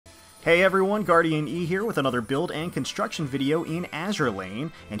Hey everyone, GuardianE here with another build and construction video in Azur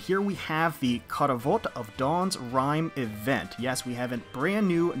Lane, and here we have the Khorovod of Dawn's Rime event. Yes, we have a brand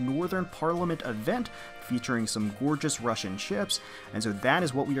new Northern Parliament event featuring some gorgeous Russian ships, and so that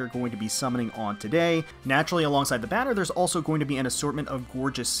is what we are going to be summoning on today. Naturally, alongside the banner, there's also going to be an assortment of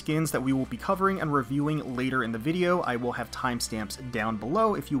gorgeous skins that we will be covering and reviewing later in the video. I will have timestamps down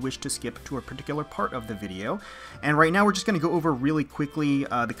below if you wish to skip to a particular part of the video. And right now we're just going to go over really quickly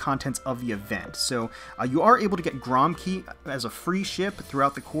the contents of the event. So you are able to get Gremyashchy as a free ship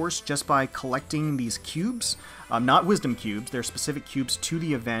throughout the course just by collecting these cubes. Not wisdom cubes, they're specific cubes to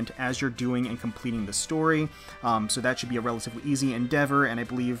the event as you're doing and completing the story. So that should be a relatively easy endeavor, and I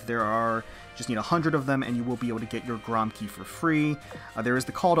believe there are just need 100 of them and you will be able to get your Gremyashchy for free. There is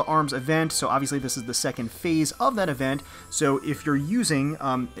the Call to Arms event, so obviously this is the second phase of that event. So if you're using,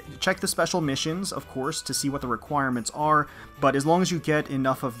 check the special missions, of course, to see what the requirements are, but as long as you get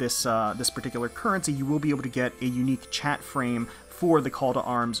enough of this, this particular currency, you will be able to get a unique chat frame for the Call to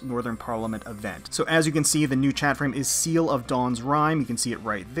Arms Northern Parliament event. So as you can see, the new chat frame is Seal of Dawn's Rime. You can see it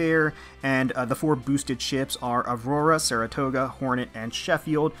right there. And the 4 boosted ships are Aurora, Saratoga, Hornet, and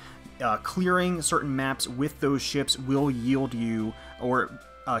Sheffield. Clearing certain maps with those ships will yield you, or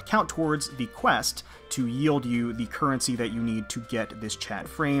count towards the quest to yield you the currency that you need to get this chat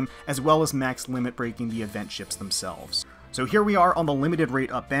frame, as well as max limit breaking the event ships themselves. So here we are on the limited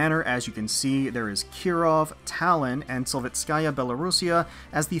rate up banner. As you can see, there is Kirov, Tallinn, and Sovetskaya Belorussiya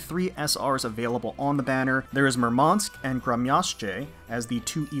as the 3 SRs available on the banner. There is Murmansk and Gremyashchy as the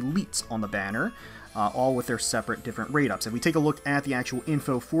 2 elites on the banner, all with their separate different rate ups. If we take a look at the actual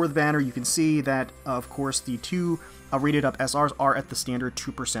info for the banner, you can see that, of course, the 2 rated up SRs are at the standard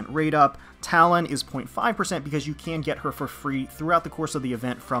 2% rate up. Tallinn is 0.5% because you can get her for free throughout the course of the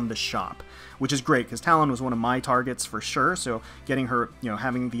event from the shop, which is great because Tallinn was one of my targets for sure, so getting her,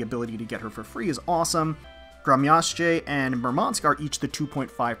 having the ability to get her for free is awesome. Gremyashchy and Murmansk are each the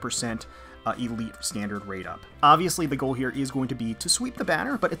 2.5% elite standard rate up. Obviously the goal here is going to be to sweep the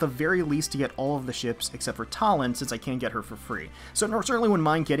banner, but at the very least to get all of the ships except for Tallinn, since I can get her for free. So I certainly wouldn't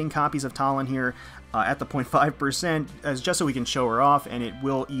mind getting copies of Tallinn here at the 0.5%, as just so we can show her off, and it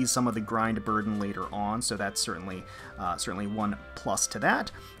will ease some of the grind burden later on, so that's certainly one plus to that.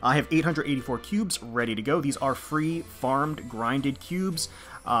 I have 884 cubes ready to go. These are free farmed grinded cubes.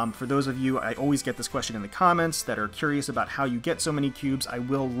 For those of you, I always get this question in the comments, that are curious about how you get so many cubes. I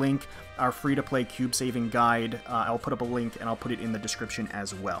will link our free-to-play cube saving guide. I'll put up a link and I'll put it in the description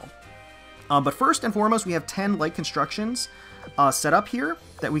as well. But first and foremost, we have 10 light constructions set up here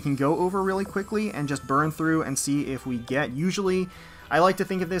that we can go over really quickly and just burn through and see if we get. Usually, I like to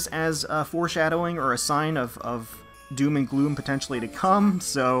think of this as foreshadowing or a sign of doom and gloom potentially to come,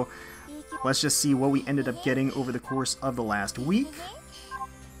 so let's just see what we ended up getting over the course of the last week.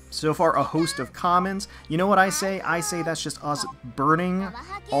 So far, a host of commons. You know what I say? I say that's just us burning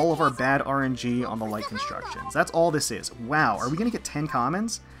all of our bad RNG on the light constructions. That's all this is. Wow, are we going to get 10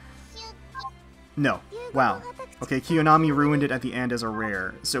 commons? No. Wow. Okay, Kiyonami ruined it at the end as a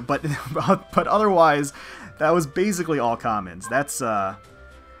rare. So, but otherwise, that was basically all commons. That's, I'm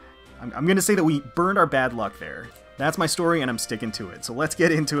going to say that we burned our bad luck there. That's my story, and I'm sticking to it. So let's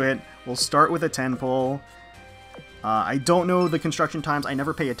get into it. We'll start with a 10 pull. I don't know the construction times. I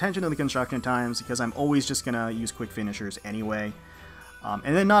never pay attention to the construction times because I'm always just gonna use quick finishers anyway.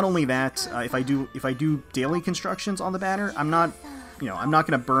 And then not only that, if I do daily constructions on the banner, I'm not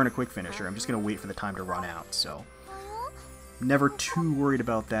gonna burn a quick finisher. I'm just gonna wait for the time to run out. So never too worried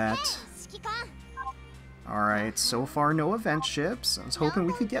about that. Alright, so far no event ships. I was hoping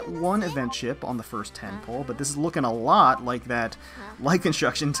we could get 1 event ship on the first 10 pull, but this is looking a lot like that light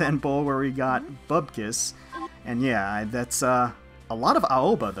construction 10 pull where we got Bubkiss. And yeah, that's a lot of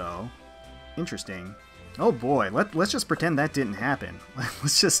Aoba though. Interesting. Oh boy, let's just pretend that didn't happen.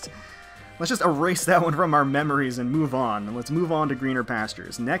 Let's just erase that one from our memories and move on. Let's move on to greener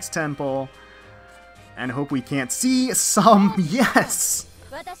pastures. Next 10 pull, and hope we can't see some, yes!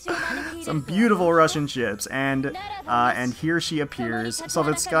 Some beautiful Russian ships, and here she appears.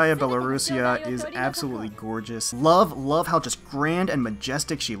 Sovetskaya Belorussiya is absolutely gorgeous. Love how just grand and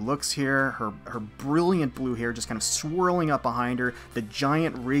majestic she looks here. Her brilliant blue hair just kind of swirling up behind her. The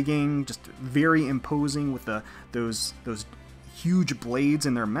giant rigging, just very imposing with those huge blades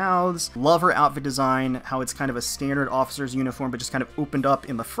in their mouths. Love her outfit design, how it's kind of a standard officer's uniform, but just kind of opened up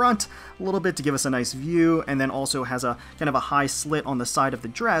in the front a little bit to give us a nice view, and then also has a kind of a high slit on the side of the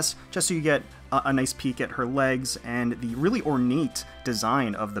dress, just so you get a nice peek at her legs, and the really ornate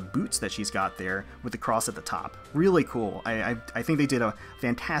design of the boots that she's got there with the cross at the top. Really cool. I think they did a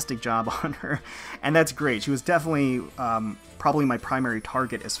fantastic job on her, and that's great. She was definitely probably my primary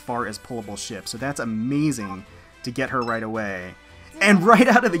target as far as pullable ships, so that's amazing to get her right away. And right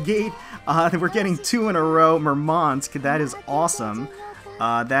out of the gate, we're getting 2 in a row. Murmansk, that is awesome.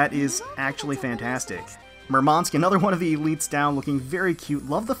 That is actually fantastic. Murmansk, another one of the elites down, looking very cute.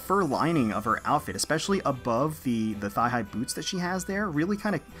 Love the fur lining of her outfit, especially above the thigh-high boots that she has there. Really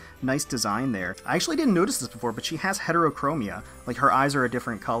kind of nice design there. I actually didn't notice this before, but she has heterochromia. Like, her eyes are a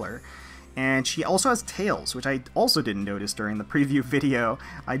different color. And she also has tails, which I also didn't notice during the preview video.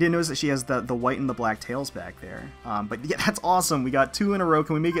 I did notice that she has the white and the black tails back there. But yeah, that's awesome. We got 2 in a row.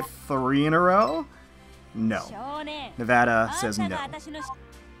 Can we make it 3 in a row? No. Nevada says no.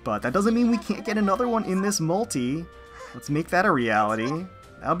 But that doesn't mean we can't get another one in this multi. Let's make that a reality.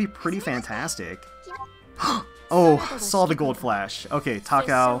 That would be pretty fantastic. Oh, saw the gold flash. Okay,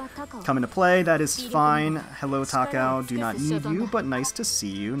 Takao come into play. That is fine. Hello, Takao. Do not need you, but nice to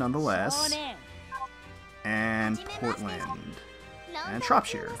see you nonetheless. And Portland. And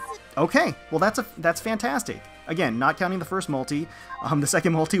Shropshire. Okay, well that's fantastic. Again, not counting the first multi. The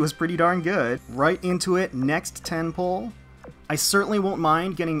second multi was pretty darn good. Right into it. Next 10 pull. I certainly won't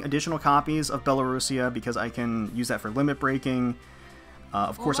mind getting additional copies of Belorussiya because I can use that for limit breaking.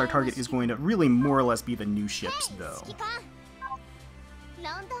 Of course, our target is going to really more or less be the new ships, though.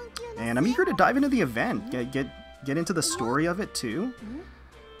 And I'm eager to dive into the event, get into the story of it too.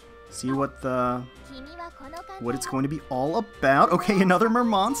 See what it's going to be all about. Okay, another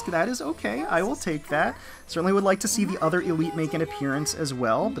Murmansk. That is okay. I will take that. Certainly would like to see the other elite make an appearance as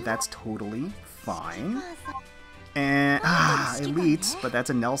well, but that's totally fine. And, elites, but that's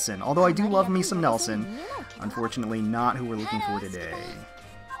a Nelson. Although I do love me some Nelson. Unfortunately, not who we're looking for today.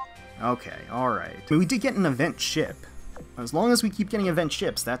 Okay, alright. I mean, we did get an event ship. As long as we keep getting event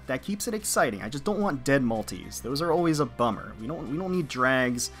ships, that keeps it exciting. I just don't want dead multis. Those are always a bummer. We don't need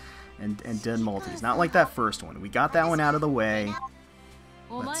drags and dead multis. Not like that first one. We got that one out of the way.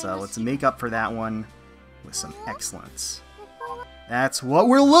 Let's make up for that one with some excellence. That's what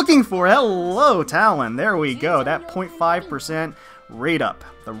we're looking for. Hello, Tallinn. There we go. That 0.5% rate up.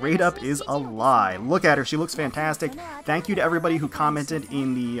 The rate up is a lie. Look at her. She looks fantastic. Thank you to everybody who commented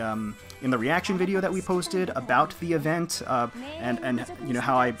in the reaction video that we posted about the event, and you know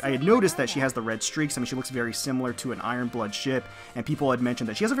how I had noticed that she has the red streaks. I mean, she looks very similar to an Ironblood ship, and people had mentioned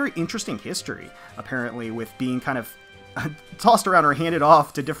that she has a very interesting history, apparently, with being kind of tossed around or handed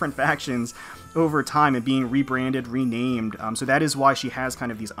off to different factions over time and being rebranded, renamed. So that is why she has kind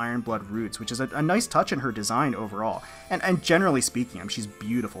of these Ironblood roots, which is a nice touch in her design overall. And generally speaking, I mean, she's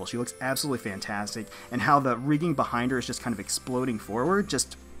beautiful. She looks absolutely fantastic. And how the rigging behind her is just kind of exploding forward,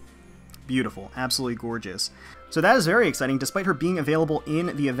 just beautiful. Absolutely gorgeous. So that is very exciting. Despite her being available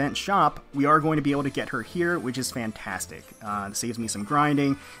in the event shop, we are going to be able to get her here, which is fantastic. It saves me some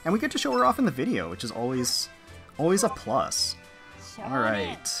grinding, and we get to show her off in the video, which is always a plus.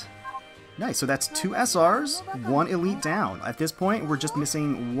 Alright. Nice, so that's 2 SRs, 1 elite down. At this point, we're just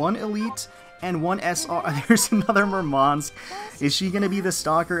missing 1 elite and 1 SR. There's another Murmansk. Is she going to be the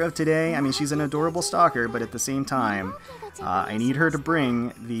stalker of today? I mean, she's an adorable stalker, but at the same time, I need her to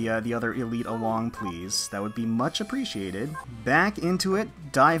bring the other elite along, please. That would be much appreciated. Back into it,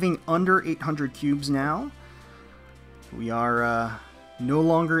 diving under 800 cubes now. We are no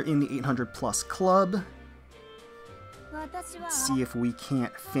longer in the 800 plus club. Let's see if we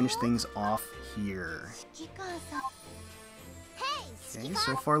can't finish things off here. Okay,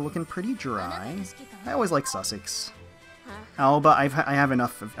 so far looking pretty dry. I always like Sussex. Alba, I have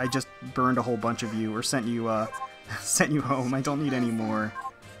enough. I just burned a whole bunch of you, or sent you home. I don't need any more.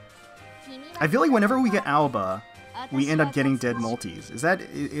 I feel like whenever we get Alba, we end up getting dead multis. Is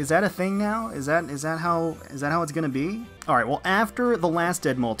that a thing now? Is that how it's gonna be? All right. Well, after the last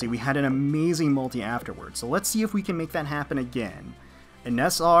dead multi, we had an amazing multi afterwards. So let's see if we can make that happen again. An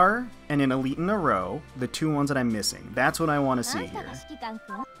SR and an elite in a row, the 2 ones that I'm missing. That's what I want to see here.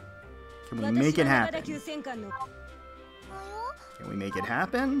 Can we make it happen? Can we make it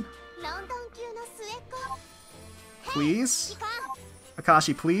happen? Please?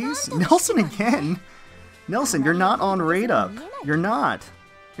 Akashi, please? Nelson again? Nelson, you're not on rate up. You're not.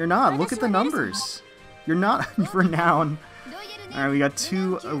 You're not. Look at the numbers. You're not renowned. Alright, we got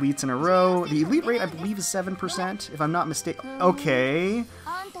 2 elites in a row. The elite rate, I believe, is 7%, if I'm not mistaken. Okay.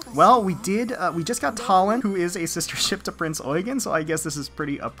 Well, we just got Tallinn, who is a sister ship to Prince Eugen, so I guess this is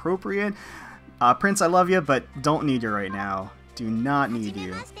pretty appropriate. Prince, I love you, but don't need you right now. Do not need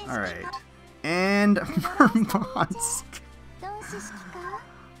you. Alright. And Murmansk.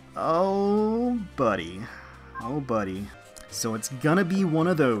 Oh, buddy. Oh, buddy. So it's gonna be one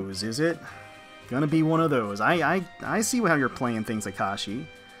of those, is it? Gonna be one of those. I see how you're playing things, Akashi.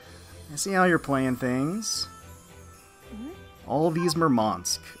 I see how you're playing things. All of these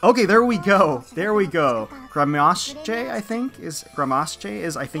Murmansk. Okay, there we go. There we go. Gremyashchy, I think is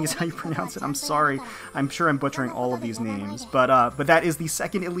how you pronounce it. I'm sorry. I'm sure I'm butchering all of these names, but that is the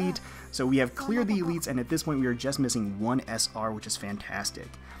second elite. So we have cleared the elites, and at this point we are just missing one SR, which is fantastic.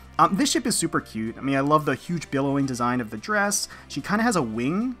 This ship is super cute. I mean, I love the huge billowing design of the dress. She kind of has a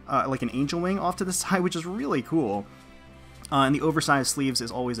wing, like an angel wing off to the side, which is really cool. And the oversized sleeves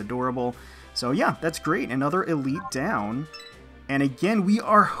is always adorable. So yeah, that's great. Another elite down. And again, we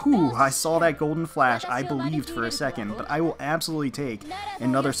are, I saw that golden flash, I believed for a second, but I will absolutely take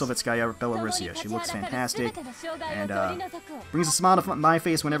another Sovetskaya Belorussiya. She looks fantastic, and brings a smile to my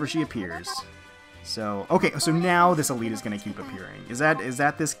face whenever she appears. So, okay, so now this elite is going to keep appearing. Is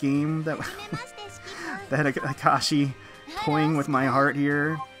that this game that, that Akashi toying with my heart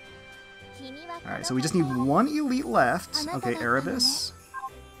here? Alright, so we just need one elite left. Okay, Erebus.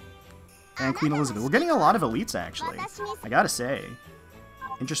 And Queen Elizabeth. We're getting a lot of elites, actually. I gotta say.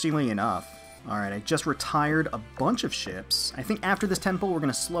 Interestingly enough. Alright, I just retired a bunch of ships. I think after this 10 pull, we're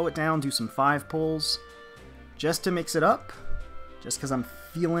gonna slow it down, do some 5 pulls. Just to mix it up. Just because I'm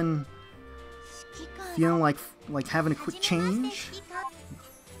feeling like having a quick change.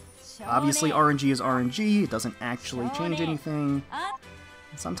 Obviously, RNG is RNG. It doesn't actually change anything.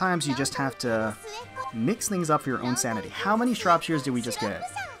 Sometimes you just have to mix things up for your own sanity. How many Shropshires did we just get?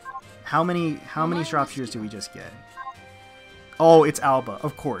 How many Shropshires did we just get? Oh, it's Alba,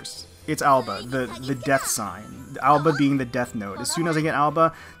 of course. It's Alba, the death sign. Alba being the death note. As soon as I get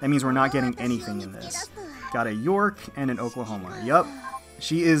Alba, that means we're not getting anything in this. Got a York and an Oklahoma. Yup.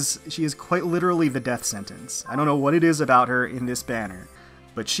 She is quite literally the death sentence. I don't know what it is about her in this banner,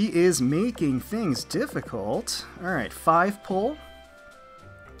 but she is making things difficult. Alright, 5 pull.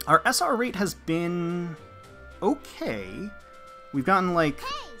 Our SR rate has been okay. We've gotten like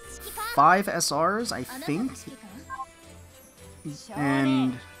 5 SRs, I think.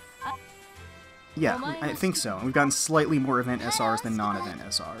 And yeah, I think so. We've gotten slightly more event SRs than non-event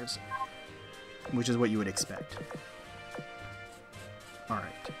SRs, which is what you would expect.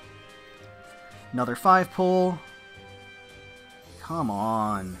 Alright. Another 5 pull. Come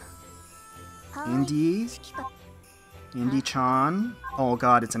on. Indy-chan. Oh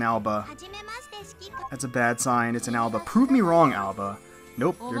god, it's an Alba. That's a bad sign. It's an Alba. Prove me wrong, Alba.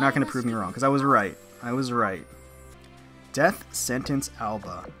 Nope, you're not going to prove me wrong, because I was right. I was right. Death Sentence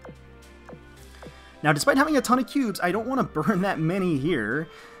Alba. Now, despite having a ton of cubes, I don't want to burn that many here,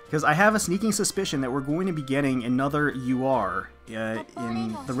 because I have a sneaking suspicion that we're going to be getting another UR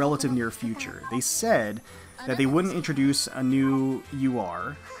in the relative near future. They said that they wouldn't introduce a new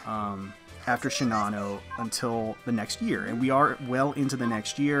UR after Shinano until the next year, and we are well into the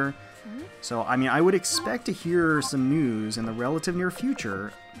next year. So, I mean, I would expect to hear some news in the relative near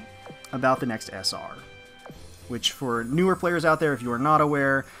future about the next SR. Which, for newer players out there, if you are not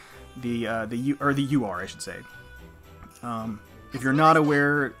aware, the UR, I should say. If you're not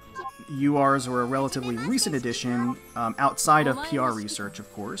aware, URs were a relatively recent addition, outside of PR research,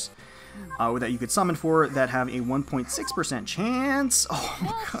 of course, that you could summon for that have a 1.6% chance. Oh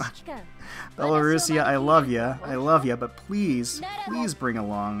my god. Belorussiya, I love ya, but please bring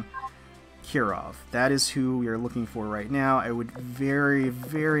along Kirov. That is who we are looking for right now. I would very,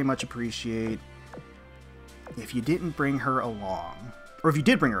 very much appreciate if you didn't bring her along. Or if you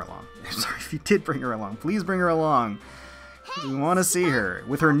did bring her along. Sorry, if you did bring her along. Please bring her along. We want to see her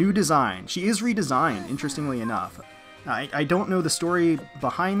with her new design. She is redesigned, interestingly enough. I don't know the story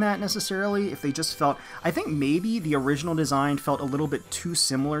behind that necessarily, if they just felt... I think maybe the original design felt a little bit too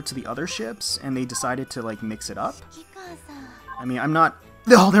similar to the other ships, and they decided to, like, mix it up. I mean, I'm not...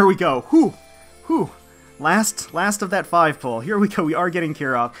 Oh, there we go! Whew! Whew! Last of that 5 pull. Here we go, we are getting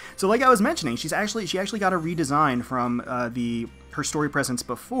Kirov. So like I was mentioning, she actually got a redesign from her story presence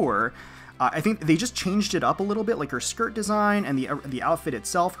before. I think they just changed it up a little bit, like her skirt design and the outfit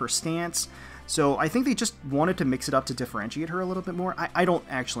itself, her stance. So I think they just wanted to mix it up to differentiate her a little bit more. I don't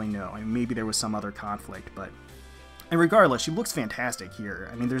actually know. I mean, maybe there was some other conflict, but... And regardless, she looks fantastic here.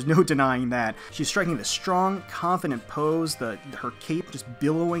 I mean, there's no denying that. She's striking this strong, confident pose, her cape just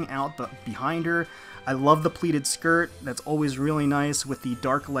billowing out behind her. I love the pleated skirt. That's always really nice with the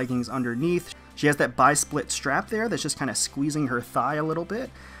dark leggings underneath. She has that bi-split strap there that's just kind of squeezing her thigh a little bit.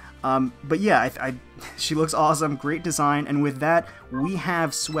 But yeah, she looks awesome, great design, and with that, we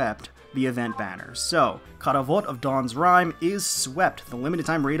have swept the event banner. So, Khorovod of Dawn's Rime is swept. The limited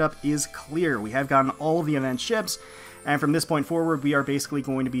time raid up is clear. We have gotten all of the event ships, and from this point forward, we are basically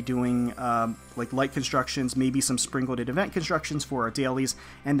going to be doing like light constructions, maybe some sprinkled event constructions for our dailies,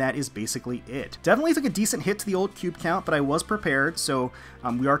 and that is basically it. Definitely took a decent hit to the old cube count, but I was prepared, so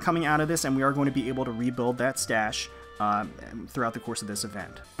we are coming out of this, and we are going to be able to rebuild that stash throughout the course of this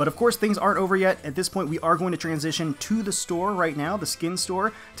event. But of course, things aren't over yet. At this point, we are going to transition to the store right now, the skin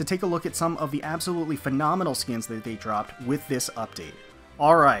store, to take a look at some of the absolutely phenomenal skins that they dropped with this update.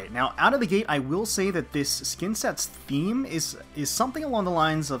 Alright, now out of the gate, I will say that this skin set's theme is something along the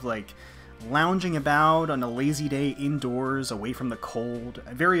lines of like lounging about on a lazy day indoors, away from the cold,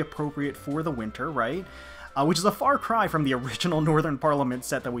 very appropriate for the winter, right? Which is a far cry from the original Northern Parliament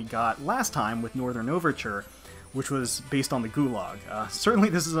set that we got last time with Northern Overture, which was based on the Gulag. Certainly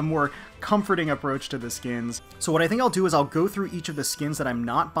this is a more comforting approach to the skins. So what I think I'll do is I'll go through each of the skins that I'm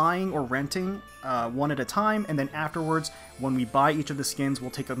not buying or renting one at a time, and then afterwards, when we buy each of the skins, we'll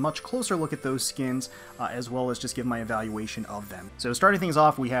take a much closer look at those skins, as well as just give my evaluation of them. So starting things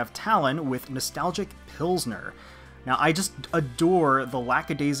off, we have Tallinn with Nostalgic Pilsner. Now, I just adore the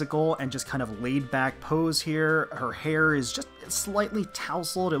lackadaisical and just kind of laid-back pose here. Her hair is just slightly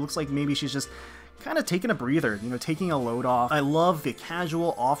tousled. It looks like maybe she's just kind of taking a breather, you know, taking a load off. I love the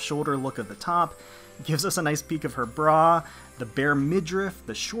casual off-shoulder look of the top. It gives us a nice peek of her bra, the bare midriff,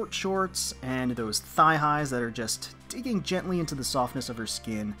 the short shorts, and those thigh highs that are just digging gently into the softness of her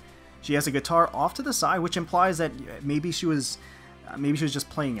skin. She has a guitar off to the side, which implies that maybe she was just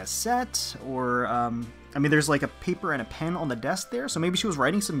playing a set, or I mean, there's like a paper and a pen on the desk there, so maybe she was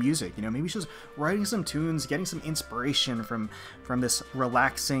writing some music, you know, maybe she was writing some tunes, getting some inspiration from this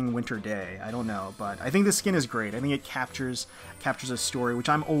relaxing winter day. I don't know, but I think this skin is great. I think it captures a story, which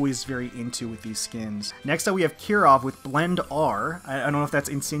I'm always very into with these skins. Next up, we have Kirov with Blend R. I don't know if that's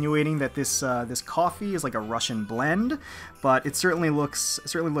insinuating that this coffee is like a Russian blend, but it certainly looks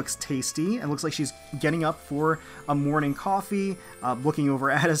tasty, and looks like she's getting up for a morning coffee, looking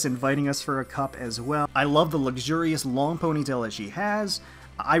over at us, inviting us for a cup as well. I love the luxurious long ponytail that she has.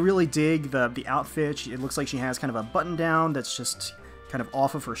 I really dig the outfit. It looks like she has kind of a button down that's just kind of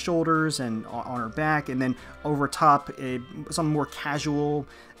off of her shoulders and on her back, and then over top some more casual,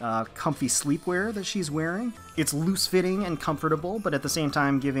 comfy sleepwear that she's wearing. It's loose-fitting and comfortable, but at the same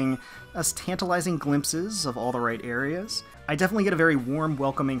time giving us tantalizing glimpses of all the right areas. I definitely get a very warm,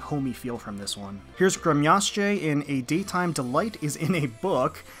 welcoming, homey feel from this one. Here's Gremyashchy in A Daytime Delight is in a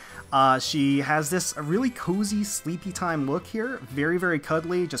Book. She has this really cozy, sleepy time look here. Very, very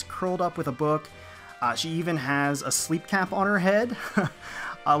cuddly, just curled up with a book. She even has a sleep cap on her head.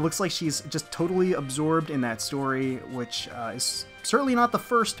 Looks like she's just totally absorbed in that story, which is certainly not the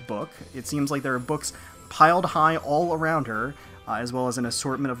first book. It seems like there are books piled high all around her, as well as an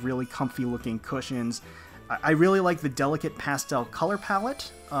assortment of really comfy-looking cushions. I really like the delicate pastel color palette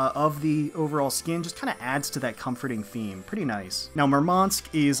of the overall skin. Just kind of adds to that comforting theme. Pretty nice. Now,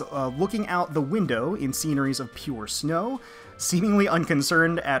 Murmansk is looking out the window in sceneries of pure snow, seemingly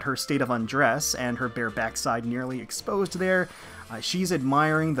unconcerned at her state of undress and her bare backside nearly exposed there. She's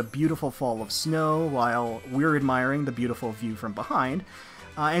admiring the beautiful fall of snow while we're admiring the beautiful view from behind.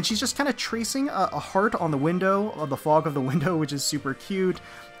 And she's just kind of tracing a heart on the window, the fog of the window, which is super cute.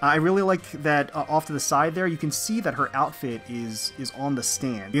 I really like that off to the side there, you can see that her outfit is on the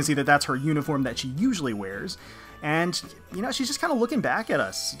stand. You can see that that's her uniform that she usually wears. And, you know, she's just kind of looking back at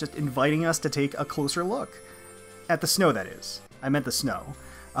us, just inviting us to take a closer look. At the snow, that is. I meant the snow.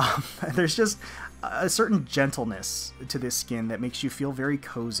 There's just a certain gentleness to this skin that makes you feel very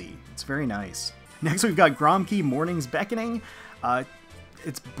cozy. It's very nice. Next, we've got Gromki Morning's Beckoning.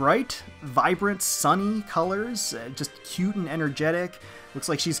 It's bright, vibrant, sunny colors, just cute and energetic. Looks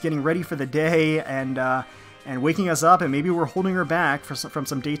like she's getting ready for the day and waking us up, and maybe we're holding her back from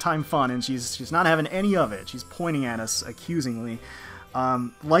some daytime fun, and she's not having any of it. She's pointing at us accusingly.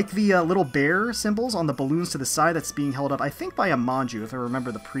 Like the little bear symbols on the balloons to the side that's being held up, I think by a Manjuu, if I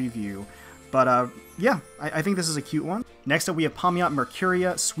remember the preview. But yeah, I think this is a cute one. Next up, we have Pomiat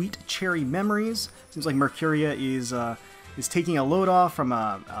Mercuria Sweet Cherry Memories. Seems like Mercuria is taking a load off from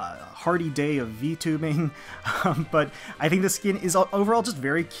a hearty day of VTubing, but I think the skin is overall just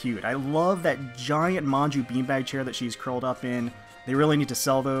very cute. I love that giant Manjuu beanbag chair that she's curled up in. They really need to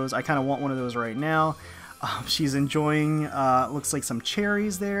sell those. I kind of want one of those right now. She's enjoying, looks like some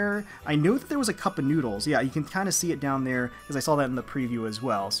cherries there. I know that there was a cup of noodles. Yeah, you can kind of see it down there, because I saw that in the preview as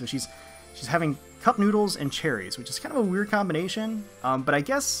well. So she's having cup noodles and cherries, which is kind of a weird combination, but I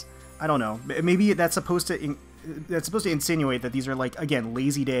guess, I don't know, maybe that's supposed to that's supposed to insinuate that these are, like, again,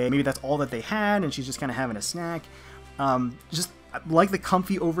 lazy day. Maybe that's all that they had, and she's just kind of having a snack. Just like the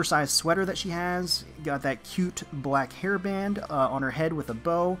comfy oversized sweater that she has. Got that cute black hairband on her head with a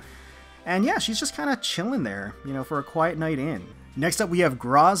bow. And yeah, she's just kind of chilling there, you know, for a quiet night in. Next up, we have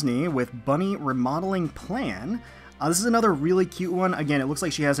Grozny with Bunny Remodeling Plan. This is another really cute one. Again, it looks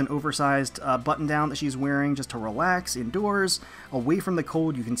like she has an oversized button-down that she's wearing just to relax indoors, away from the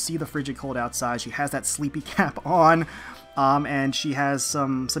cold. You can see the frigid cold outside. She has that sleepy cap on, and she has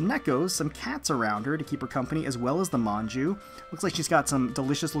some neckos, some cats around her to keep her company, as well as the Manjuu. Looks like she's got some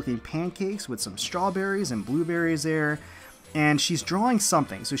delicious-looking pancakes with some strawberries and blueberries there, and she's drawing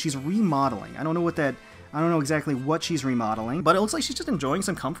something, so she's remodeling. I don't know exactly what she's remodeling, but it looks like she's just enjoying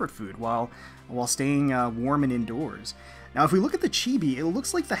some comfort food while staying warm and indoors. Now, if we look at the chibi, it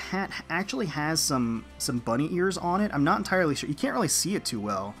looks like the hat actually has some bunny ears on it. I'm not entirely sure. You can't really see it too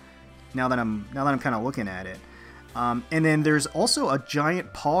well now that I'm kind of looking at it. And then there's also a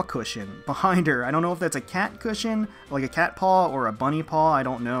giant paw cushion behind her. I don't know if that's a cat cushion, like a cat paw, or a bunny paw. I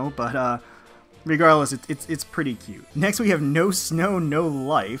don't know, but regardless, it's pretty cute. Next, we have No Snow, No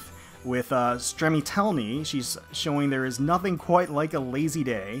Life with Stremitelny. She's showing there is nothing quite like a lazy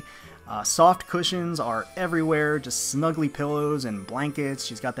day. Soft cushions are everywhere, just snuggly pillows and blankets.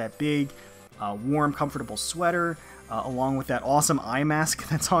 She's got that big, warm, comfortable sweater, along with that awesome eye mask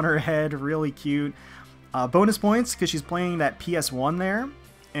that's on her head. Really cute. Bonus points because she's playing that PS1 there,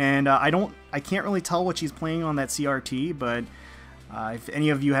 and I can't really tell what she's playing on that CRT, but if any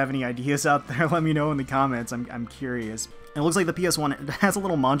of you have any ideas out there, let me know in the comments. I'm curious. It looks like the PS1 has a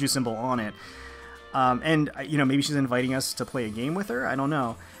little Manjuu symbol on it. And, you know, maybe she's inviting us to play a game with her? I don't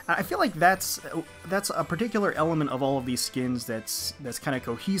know. I feel like that's a particular element of all of these skins that's kind of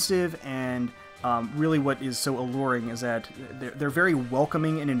cohesive, and really what is so alluring is that they're very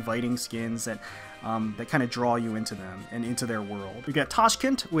welcoming and inviting skins that kind of draw you into them and into their world. We got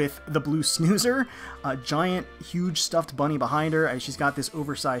Tashkent with the Blue Snoozer, a giant, huge stuffed bunny behind her. She's got this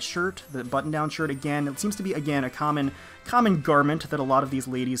oversized shirt, the button-down shirt again. It seems to be, again, a common garment that a lot of these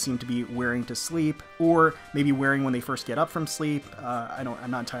ladies seem to be wearing to sleep, or maybe wearing when they first get up from sleep.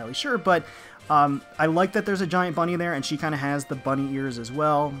 I'm not entirely sure, but I like that there's a giant bunny there, and she kind of has the bunny ears as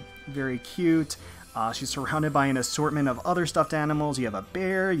well. Very cute. She's surrounded by an assortment of other stuffed animals. You have a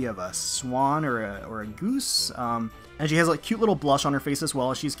bear, you have a swan or a goose, and she has a cute little blush on her face as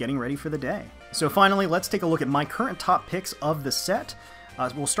well as she's getting ready for the day. So finally, let's take a look at my current top picks of the set.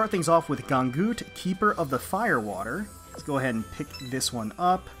 We'll start things off with Gangut, Keeper of the Firewater. Let's go ahead and pick this one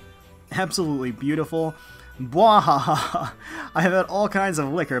up. Absolutely beautiful. Bwahaha! I have had all kinds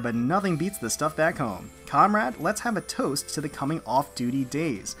of liquor, but nothing beats the stuff back home. Comrade, let's have a toast to the coming off-duty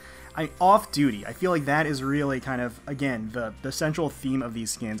days. Off-duty, I feel like that is really kind of, again, the central theme of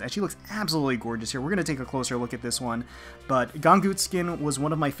these skins. And she looks absolutely gorgeous here. We're going to take a closer look at this one. But Gangut's skin was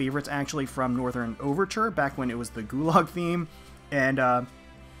one of my favorites, actually, from Northern Overture, back when it was the Gulag theme. And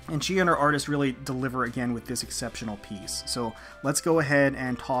she and her artist really deliver again with this exceptional piece. So let's go ahead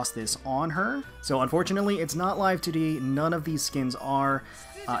and toss this on her. So unfortunately, it's not live today. None of these skins are.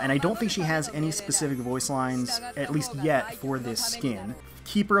 And I don't think she has any specific voice lines, at least yet, for this skin.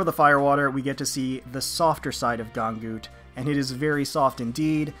 Keeper of the Firewater, we get to see the softer side of Gangut, and it is very soft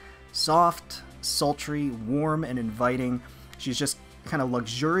indeed. Soft, sultry, warm, and inviting. She's just kind of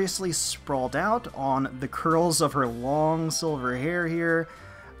luxuriously sprawled out on the curls of her long silver hair here.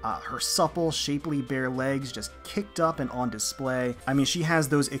 Her supple, shapely bare legs just kicked up and on display. I mean, she has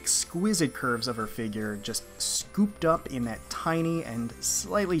those exquisite curves of her figure just scooped up in that tiny and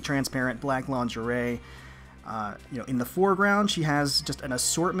slightly transparent black lingerie. You know, in the foreground, she has just an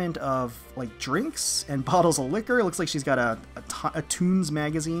assortment of, like, drinks and bottles of liquor. It looks like she's got a Tunes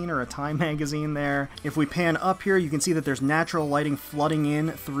magazine or a Time magazine there. If we pan up here, you can see that there's natural lighting flooding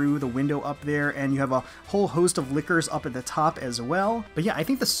in through the window up there, and you have a whole host of liquors up at the top as well. But yeah, I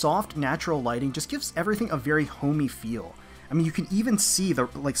think the soft, natural lighting just gives everything a very homey feel. I mean, you can even see the,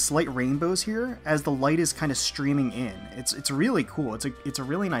 like, slight rainbows here as the light is kind of streaming in. It's really cool. It's a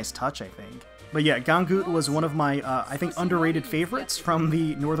really nice touch, I think. But yeah, Gangut was one of my, I think, underrated favorites from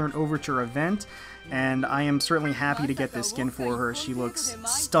the Northern Overture event, and I am certainly happy to get this skin for her. She looks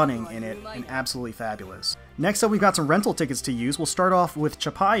stunning in it and absolutely fabulous. Next up, we've got some rental tickets to use. We'll start off with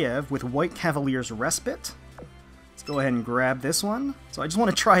Chapayev with White Cavalier's Respite. Let's go ahead and grab this one. So I just want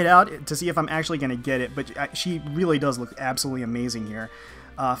to try it out to see if I'm actually going to get it, but she really does look absolutely amazing here.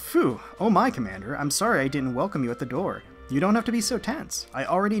 Phew, oh my, Commander, I'm sorry I didn't welcome you at the door. You don't have to be so tense. I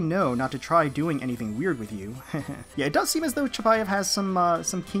already know not to try doing anything weird with you. Yeah, it does seem as though Chapayev has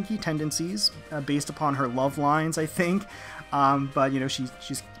some kinky tendencies based upon her love lines, I think. But, you know,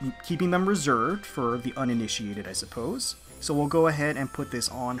 she's keeping them reserved for the uninitiated, I suppose. So we'll go ahead and put this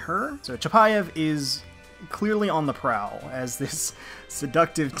on her. So Chapayev is clearly on the prowl as this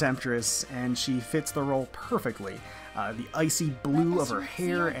seductive temptress, and she fits the role perfectly. The icy blue of her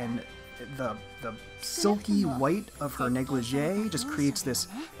hair and the silky white of her negligee just creates this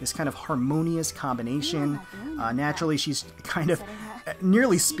kind of harmonious combination. Naturally, she's kind of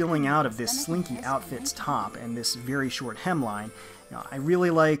nearly spilling out of this slinky outfit's top and this very short hemline. You know, I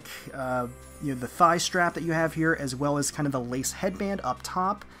really like you know, the thigh strap that you have here, as well as kind of the lace headband up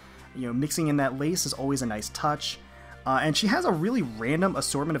top. You know, mixing in that lace is always a nice touch. And she has a really random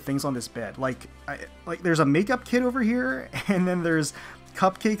assortment of things on this bed. Like there's a makeup kit over here, and then there's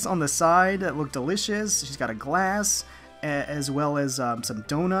cupcakes on the side that look delicious. She's got a glass, as well as some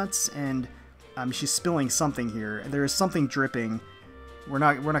donuts, and she's spilling something here. There is something dripping. We're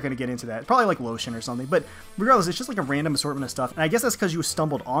not going to get into that. Probably like lotion or something. But regardless, it's just like a random assortment of stuff. And I guess that's because you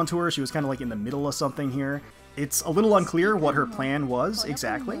stumbled onto her. She was kind of like in the middle of something here. It's a little unclear what her plan was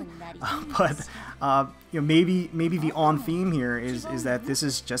exactly. But you know, maybe the on theme here is that this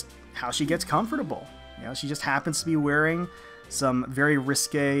is just how she gets comfortable. You know, she just happens to be wearing some very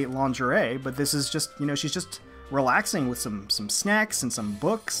risque lingerie, but this is just, you know, she's just relaxing with some snacks and some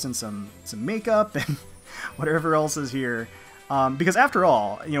books and some makeup and whatever else is here. Because after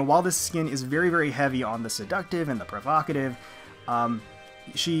all, you know, while this skin is very, very heavy on the seductive and the provocative,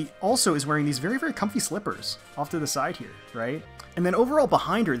 she also is wearing these very, very comfy slippers off to the side here, right? And then overall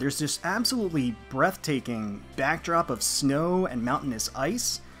behind her, there's this absolutely breathtaking backdrop of snow and mountainous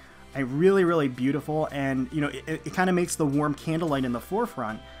ice. Really, really beautiful, and you know, it kind of makes the warm candlelight in the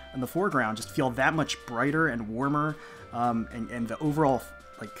forefront and the foreground just feel that much brighter and warmer, and the overall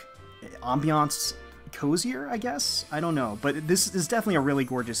like ambiance cozier, I guess. I don't know, but this is definitely a really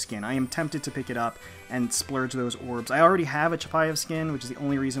gorgeous skin. I am tempted to pick it up and splurge those orbs. I already have a Chapayev skin, which is the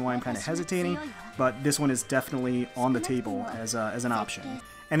only reason why I'm kind of hesitating, but this one is definitely on the table as an option.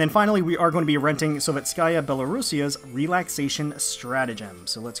 And then finally, we are going to be renting Sovetskaya Belorussiya's Relaxation Stratagem.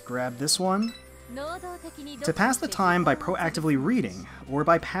 So let's grab this one. To pass the time by proactively reading, or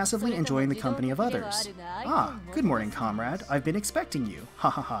by passively enjoying the company of others. Ah, good morning, comrade. I've been expecting you. Ha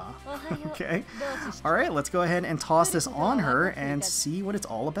ha ha. Okay. Alright, let's go ahead and toss this on her and see what it's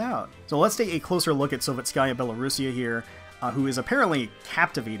all about. So let's take a closer look at Sovetskaya Belorussiya here, who is apparently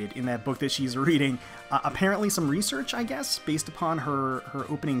captivated in that book that she's reading. Apparently some research, I guess, based upon her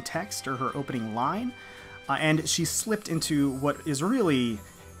opening text or her opening line. And she slipped into what is really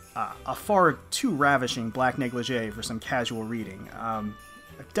a far too ravishing black negligee for some casual reading.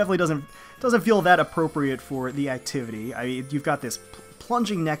 It definitely doesn't feel that appropriate for the activity. I mean, you've got this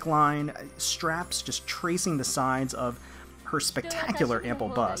plunging neckline, straps just tracing the sides of her spectacular ample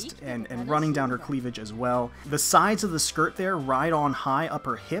bust, and running down her cleavage as well. The sides of the skirt there ride on high up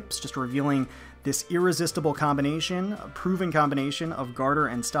her hips, just revealing this irresistible combination, a proven combination of garter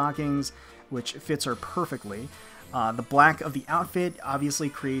and stockings, which fits her perfectly. The black of the outfit obviously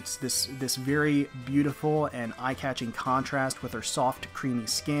creates this very beautiful and eye-catching contrast with her soft, creamy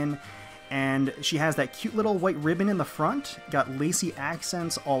skin. And she has that cute little white ribbon in the front, got lacy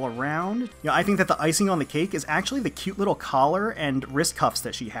accents all around. You know, I think that the icing on the cake is actually the cute little collar and wrist cuffs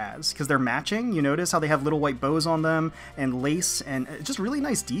that she has, because they're matching. You notice how they have little white bows on them, and lace, and just really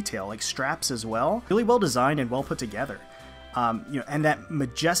nice detail, like straps as well. Really well designed and well put together. You know, and that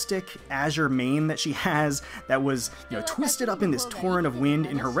majestic azure mane that she has that was, you know, twisted up in this torrent of wind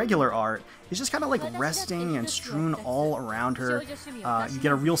in her regular art is just kind of like resting and strewn all around her. You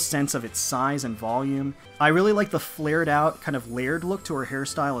get a real sense of its size and volume. I really like the flared out, kind of layered look to her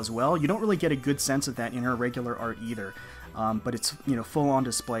hairstyle as well. You don't really get a good sense of that in her regular art either, but it's, you know, full on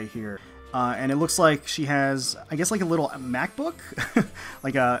display here. And it looks like she has, I guess, like a little MacBook,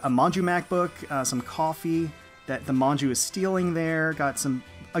 like a Manjuu MacBook, some coffee that the Manjuu is stealing there. Got some,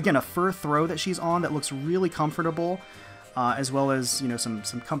 again, a fur throw that she's on that looks really comfortable, as well as, you know, some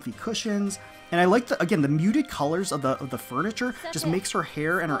comfy cushions. And I like the muted colors of the furniture just makes her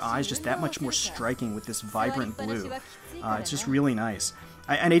hair and her eyes just that much more striking with this vibrant blue. It's just really nice.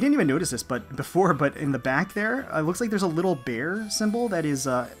 And I didn't even notice this but in the back there, it looks like there's a little bear symbol that is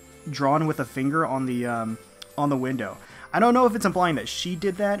drawn with a finger on the window. I don't know if it's implying that she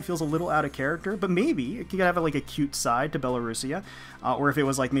did that. It feels a little out of character, but maybe it could have like a cute side to Belorussiya, or if it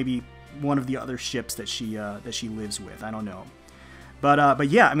was like maybe one of the other ships that she lives with. I don't know, but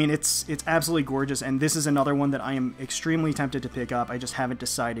yeah, I mean it's absolutely gorgeous, and this is another one that I am extremely tempted to pick up. I just haven't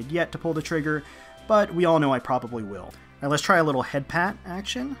decided yet to pull the trigger, but we all know I probably will. Now let's try a little head pat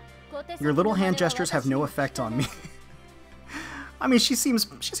action. Your little hand gestures have no effect on me. I mean, she seems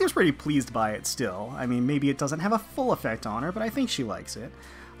pretty pleased by it still. I mean, maybe it doesn't have a full effect on her, but I think she likes it.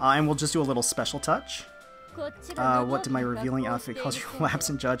 And we'll just do a little special touch. What did my revealing outfit cause you to lapse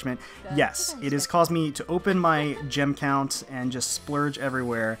in judgment? Yes, it has caused me to open my gem count and just splurge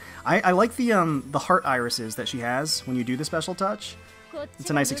everywhere. I like the heart irises that she has when you do the special touch. It's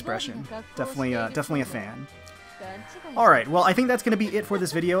a nice expression. Definitely a fan. Alright, well, I think that's going to be it for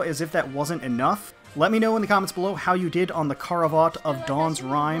this video, as if that wasn't enough. Let me know in the comments below how you did on the Khorovod of Dawn's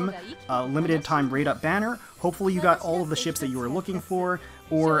Rime limited time raid up banner. Hopefully you got all of the ships that you were looking for,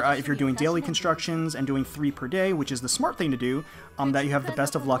 or if you're doing daily constructions and doing 3 per day, which is the smart thing to do, that you have the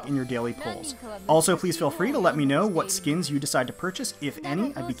best of luck in your daily pulls. Also, please feel free to let me know what skins you decide to purchase, if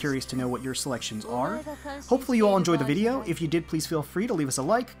any. I'd be curious to know what your selections are. Hopefully you all enjoyed the video. If you did, please feel free to leave us a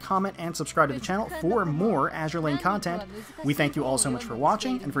like, comment, and subscribe to the channel for more Azur Lane content. We thank you all so much for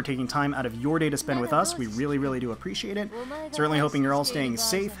watching and for taking time out of your day to spend with us. We really, really do appreciate it. Certainly hoping you're all staying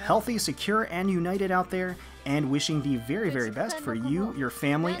safe, healthy, secure, and united out there, and wishing the very, very best for you, your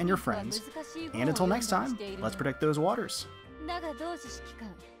family, and your friends. And until next time, let's protect those waters. だが同志指揮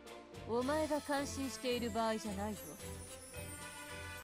官、お前が感心している場合じゃないぞ。